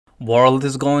World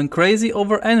is going crazy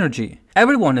over energy.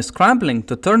 Everyone is scrambling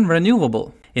to turn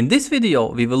renewable. In this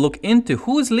video, we will look into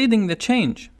who is leading the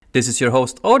change. This is your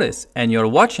host Otis, and you're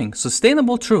watching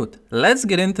Sustainable Truth. Let's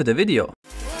get into the video.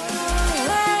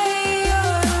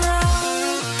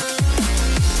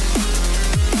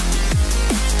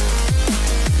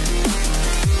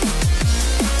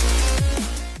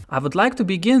 I would like to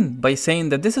begin by saying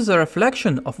that this is a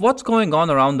reflection of what's going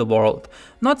on around the world,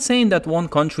 not saying that one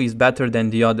country is better than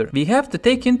the other. We have to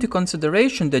take into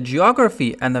consideration the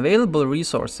geography and available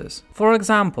resources. For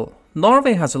example,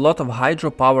 Norway has a lot of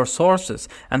hydropower sources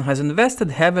and has invested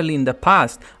heavily in the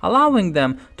past, allowing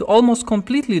them to almost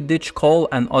completely ditch coal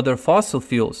and other fossil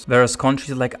fuels, whereas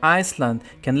countries like Iceland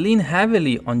can lean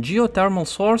heavily on geothermal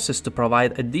sources to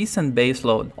provide a decent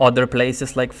baseload. Other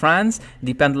places like France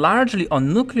depend largely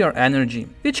on nuclear energy,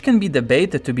 which can be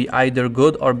debated to be either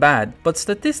good or bad, but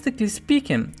statistically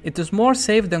speaking, it is more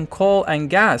safe than coal and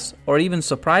gas, or even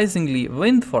surprisingly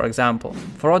wind, for example.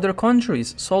 For other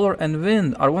countries, solar and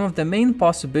wind are one of the main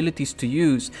possibilities to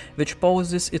use, which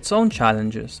poses its own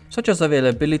challenges, such as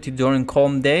availability during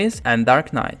calm days and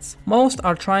dark nights. Most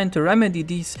are trying to remedy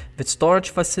these with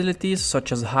storage facilities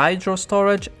such as hydro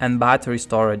storage and battery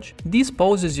storage. These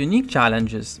poses unique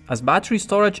challenges, as battery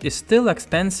storage is still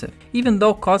expensive, even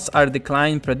though costs are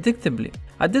declining predictably.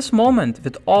 At this moment,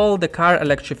 with all the car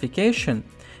electrification,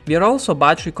 we are also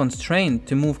battery constrained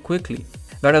to move quickly,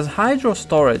 whereas hydro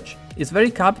storage is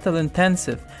very capital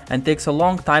intensive and takes a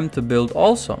long time to build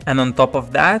also. And on top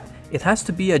of that, it has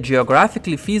to be a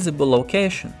geographically feasible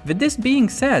location. With this being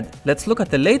said, let's look at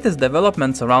the latest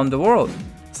developments around the world.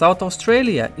 South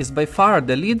Australia is by far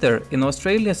the leader in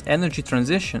Australia's energy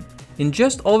transition. In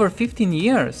just over 15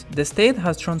 years, the state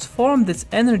has transformed its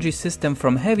energy system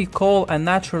from heavy coal and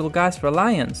natural gas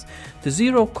reliance to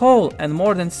zero coal and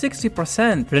more than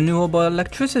 60% renewable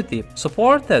electricity,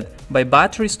 supported by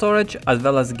battery storage as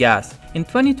well as gas. In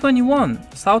 2021,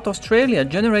 South Australia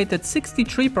generated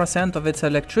 63% of its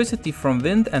electricity from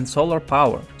wind and solar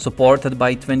power, supported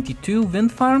by 22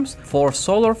 wind farms, 4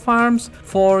 solar farms,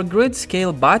 4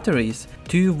 grid-scale batteries,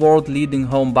 2 world-leading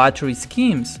home battery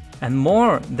schemes, and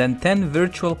more than 10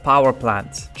 virtual power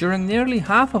plants. During nearly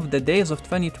half of the days of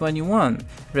 2021,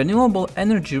 renewable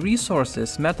energy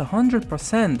resources met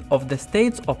 100% of the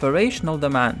state's operational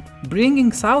demand,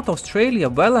 bringing South Australia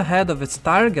well ahead of its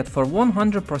target for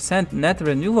 100% net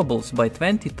renewables by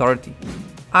 2030.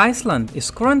 Iceland is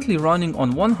currently running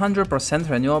on 100%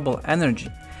 renewable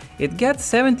energy. It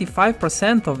gets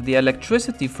 75% of the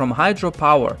electricity from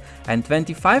hydropower and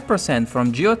 25%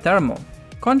 from geothermal.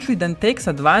 Country then takes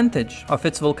advantage of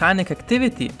its volcanic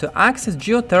activity to access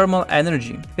geothermal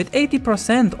energy, with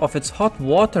 80% of its hot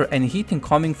water and heating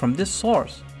coming from this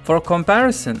source. For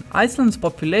comparison, Iceland's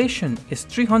population is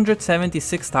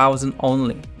 376,000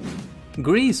 only.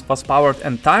 Greece was powered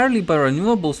entirely by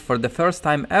renewables for the first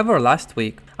time ever last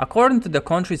week, according to the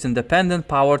country's independent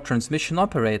power transmission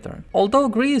operator. Although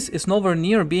Greece is nowhere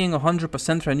near being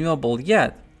 100% renewable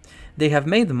yet, they have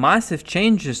made massive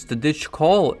changes to ditch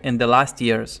coal in the last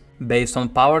years. Based on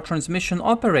power transmission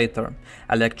operator,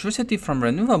 electricity from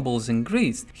renewables in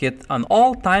Greece hit an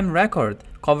all-time record,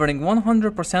 covering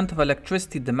 100% of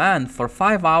electricity demand for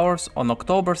 5 hours on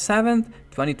October 7,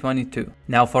 2022.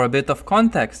 Now for a bit of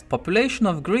context, population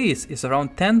of Greece is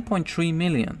around 10.3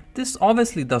 million. This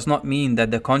obviously does not mean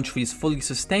that the country is fully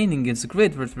sustaining its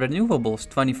grid with renewables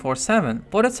 24/7,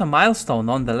 but it's a milestone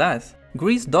nonetheless.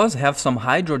 Greece does have some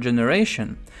hydro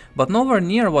generation, but nowhere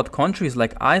near what countries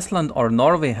like Iceland or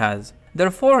Norway has.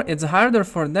 Therefore, it's harder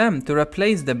for them to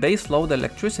replace the baseload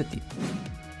electricity.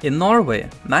 In Norway,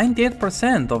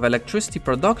 98% of electricity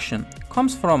production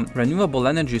comes from renewable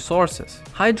energy sources.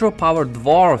 Hydropower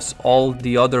dwarfs all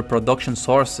the other production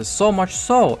sources, so much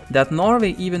so that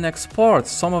Norway even exports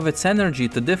some of its energy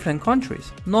to different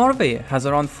countries. Norway has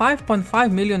around 5.5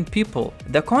 million people.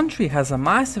 The country has a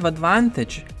massive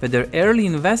advantage with their early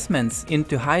investments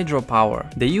into hydropower.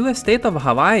 The US state of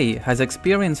Hawaii has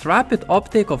experienced rapid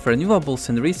uptake of renewables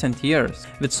in recent years,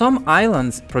 with some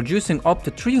islands producing up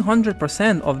to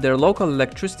 300% of their local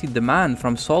electricity demand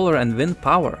from solar and wind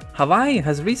power. Hawaii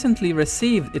has recently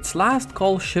received its last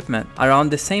coal shipment, around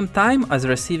the same time as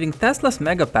receiving Tesla's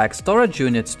Megapack storage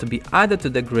units to be added to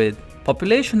the grid.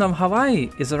 Population of Hawaii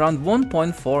is around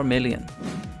 1.4 million.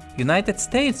 United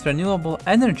States renewable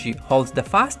energy holds the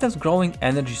fastest growing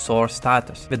energy source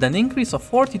status, with an increase of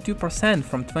 42%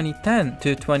 from 2010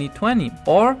 to 2020,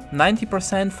 or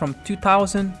 90% from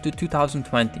 2000 to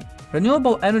 2020.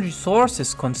 Renewable energy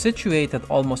sources constituted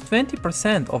almost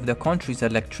 20% of the country's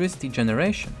electricity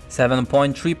generation,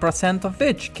 7.3% of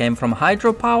which came from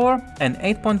hydropower and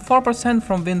 8.4%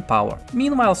 from wind power.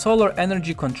 Meanwhile, solar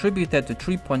energy contributed to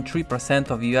 3.3%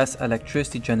 of US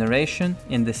electricity generation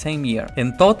in the same year.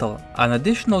 In total, an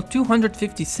additional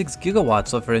 256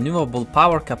 gigawatts of renewable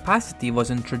power capacity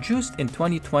was introduced in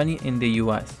 2020 in the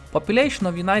US. Population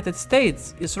of United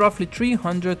States is roughly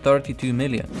 332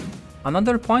 million.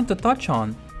 Another point to touch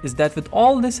on is that with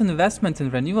all this investment in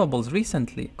renewables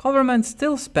recently, government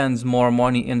still spends more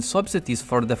money in subsidies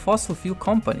for the fossil fuel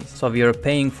companies. So we are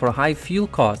paying for high fuel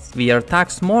costs. We are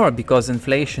taxed more because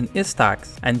inflation is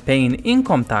taxed, and paying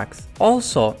income tax.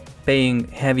 Also paying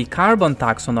heavy carbon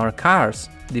tax on our cars,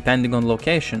 depending on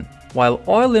location. While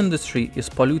oil industry is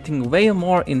polluting way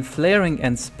more in flaring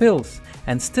and spills,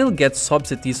 and still gets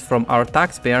subsidies from our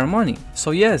taxpayer money.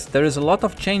 So yes, there is a lot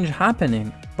of change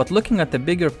happening, but looking at the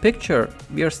bigger picture,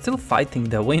 we are still fighting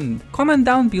the wind. Comment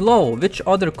down below which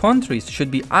other countries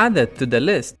should be added to the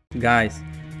list. Guys,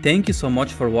 thank you so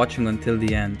much for watching until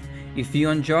the end. If you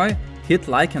enjoy, hit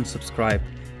like and subscribe.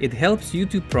 It helps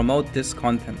YouTube promote this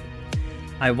content.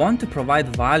 I want to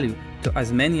provide value to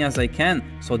as many as I can,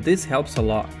 so this helps a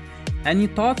lot. Any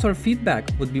thoughts or feedback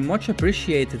would be much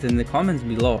appreciated in the comments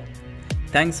below.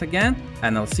 Thanks again,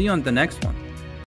 and I'll see you on the next one.